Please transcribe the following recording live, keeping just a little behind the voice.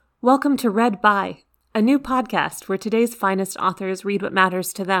Welcome to Read By, a new podcast where today's finest authors read what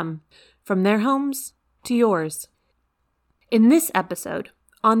matters to them, from their homes to yours. In this episode,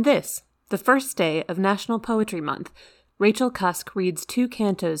 on this, the first day of National Poetry Month, Rachel Cusk reads 2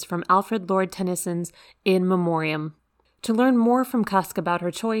 cantos from Alfred Lord Tennyson's In Memoriam. To learn more from Cusk about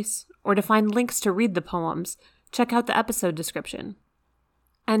her choice, or to find links to read the poems, check out the episode description.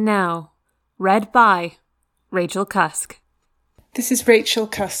 And now, Read By Rachel Cusk. This is Rachel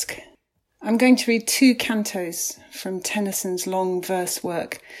Cusk. I'm going to read 2 cantos from Tennyson's long verse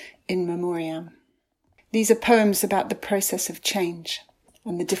work, In Memoriam. These are poems about the process of change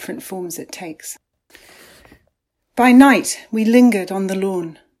and the different forms it takes. By night we lingered on the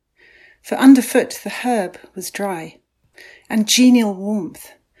lawn, for underfoot the herb was dry, and genial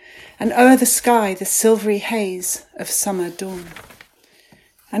warmth, and o'er the sky the silvery haze of summer dawn,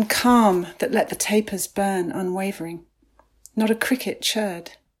 and calm that let the tapers burn unwavering. Not a cricket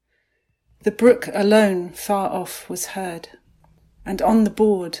chirred. The brook alone far off was heard, and on the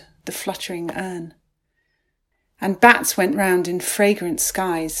board the fluttering urn. And bats went round in fragrant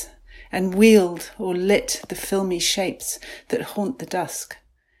skies, and wheeled or lit the filmy shapes that haunt the dusk,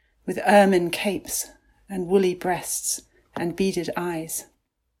 with ermine capes and woolly breasts and beaded eyes.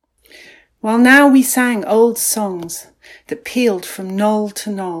 While now we sang old songs that pealed from knoll to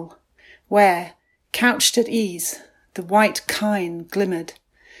knoll, where, couched at ease, the white kine glimmered,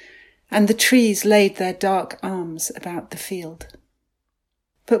 and the trees laid their dark arms about the field.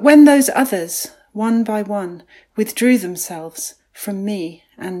 But when those others, one by one, withdrew themselves from me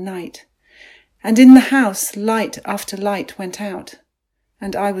and night, and in the house light after light went out,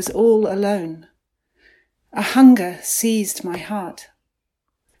 and I was all alone, a hunger seized my heart.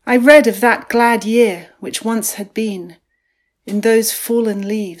 I read of that glad year which once had been, in those fallen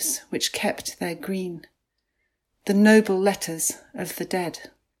leaves which kept their green, the noble letters of the dead.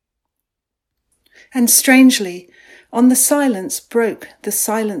 And strangely, on the silence broke the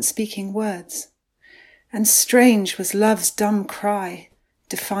silent-speaking words, and strange was love's dumb cry,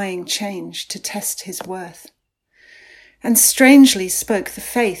 defying change to test his worth. And strangely spoke the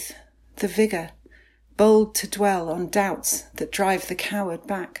faith, the vigour, bold to dwell on doubts that drive the coward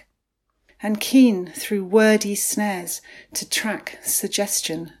back, and keen through wordy snares to track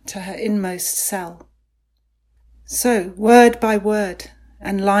suggestion to her inmost cell. So, word by word,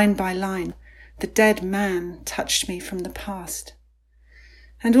 and line by line, the dead man touched me from the past.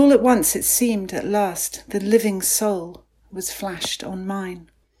 And all at once it seemed, at last, the living soul was flashed on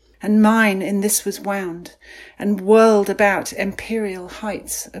mine, and mine in this was wound, and whirled about imperial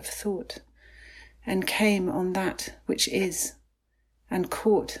heights of thought, and came on that which is, and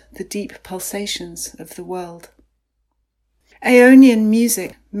caught the deep pulsations of the world. Aeonian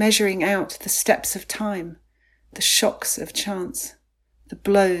music measuring out the steps of time, the shocks of chance, the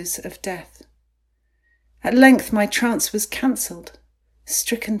blows of death. At length my trance was cancelled,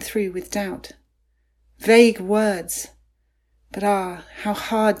 stricken through with doubt. Vague words, but how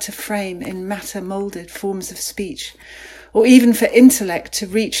hard to frame in matter-moulded forms of speech, or even for intellect to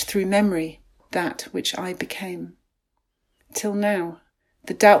reach through memory that which I became. Till now,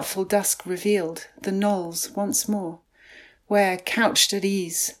 the doubtful dusk revealed the knolls once more, where, couched at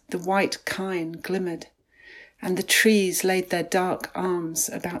ease, the white kine glimmered, and the trees laid their dark arms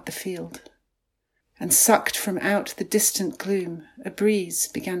about the field. And sucked from out the distant gloom, a breeze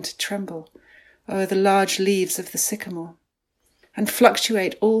began to tremble o'er the large leaves of the sycamore, and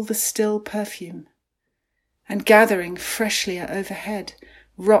fluctuate all the still perfume, and gathering freshlier overhead,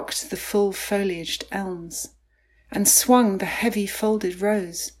 rocked the full-foliaged elms, and swung the heavy folded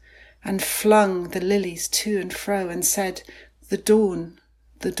rose, and flung the lilies to and fro, and said, the dawn,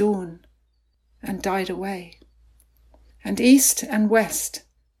 and died away. And east and west,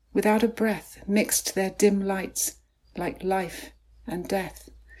 without a breath, mixed their dim lights, like life and death,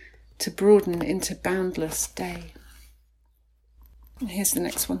 to broaden into boundless day. Here's the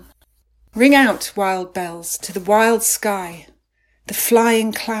next one. Ring out, wild bells, to the wild sky, the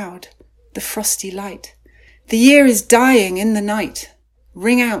flying cloud, the frosty light. The year is dying in the night.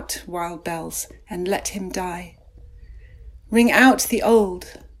 Ring out, wild bells, and let him die. Ring out the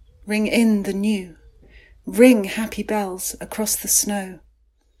old, ring in the new. Ring, happy bells, across the snow.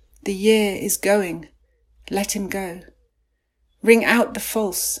 The year is going, let him go. Ring out the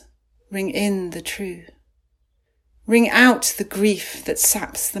false, ring in the true. Ring out the grief that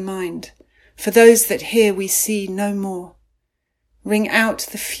saps the mind, for those that here we see no more. Ring out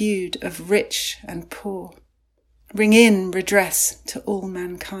the feud of rich and poor. Ring in redress to all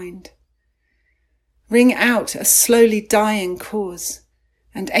mankind. Ring out a slowly dying cause,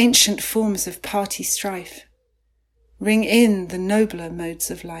 and ancient forms of party strife. Ring in the nobler modes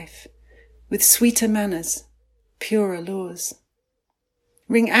of life, with sweeter manners, purer laws.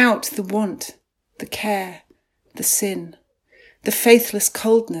 Ring out the want, the care, the sin, the faithless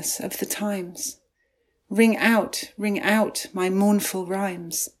coldness of the times. Ring out my mournful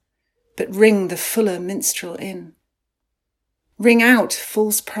rhymes, but ring the fuller minstrel in. Ring out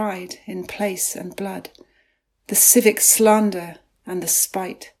false pride in place and blood, the civic slander and the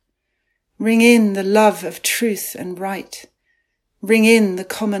spite. Ring in the love of truth and right. Ring in the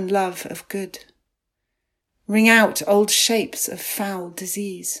common love of good. Ring out old shapes of foul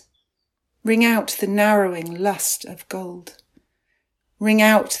disease. Ring out the narrowing lust of gold. Ring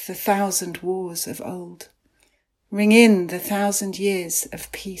out the 1,000 wars of old. Ring in the 1,000 years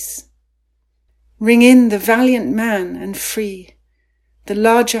of peace. Ring in the valiant man and free, the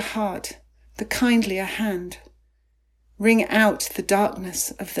larger heart, the kindlier hand. Ring out the darkness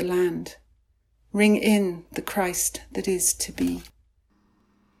of the land. Ring in the Christ that is to be.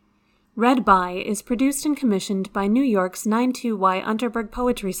 Read By is produced and commissioned by New York's 92Y Unterberg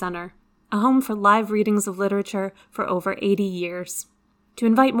Poetry Center, a home for live readings of literature for over 80 years. To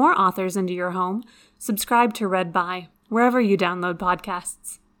invite more authors into your home, subscribe to Read By, wherever you download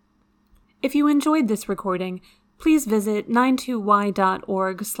podcasts. If you enjoyed this recording, please visit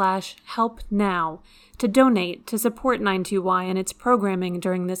 92y.org/helpnow to donate to support 92Y and its programming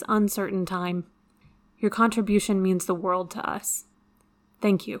during this uncertain time. Your contribution means the world to us.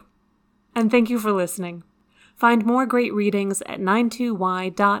 Thank you. And thank you for listening. Find more great readings at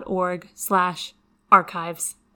 92y.org/archives.